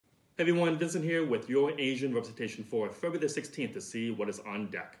Hey everyone, Vincent here with your Asian representation for February the 16th to see what is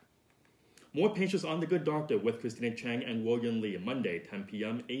on deck. More Patients on The Good Doctor with Christina Chang and William Lee, Monday, 10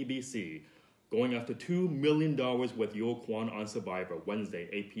 p.m. ABC. Going after $2 million with Yo Kwan on Survivor, Wednesday,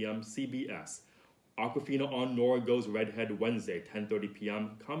 8 p.m. CBS. Awkwafina on Nora Goes Redhead, Wednesday, 10:30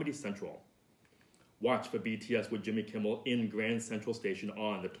 p.m. Comedy Central. Watch for BTS with Jimmy Kimmel in Grand Central Station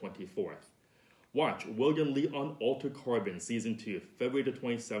on the 24th. Watch William Lee on Altered Carbon Season 2, February the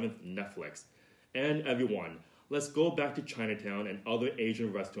 27th, Netflix. And everyone, let's go back to Chinatown and other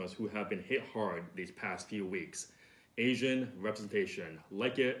Asian restaurants who have been hit hard these past few weeks. Asian representation.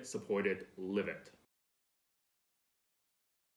 Like it, support it, live it.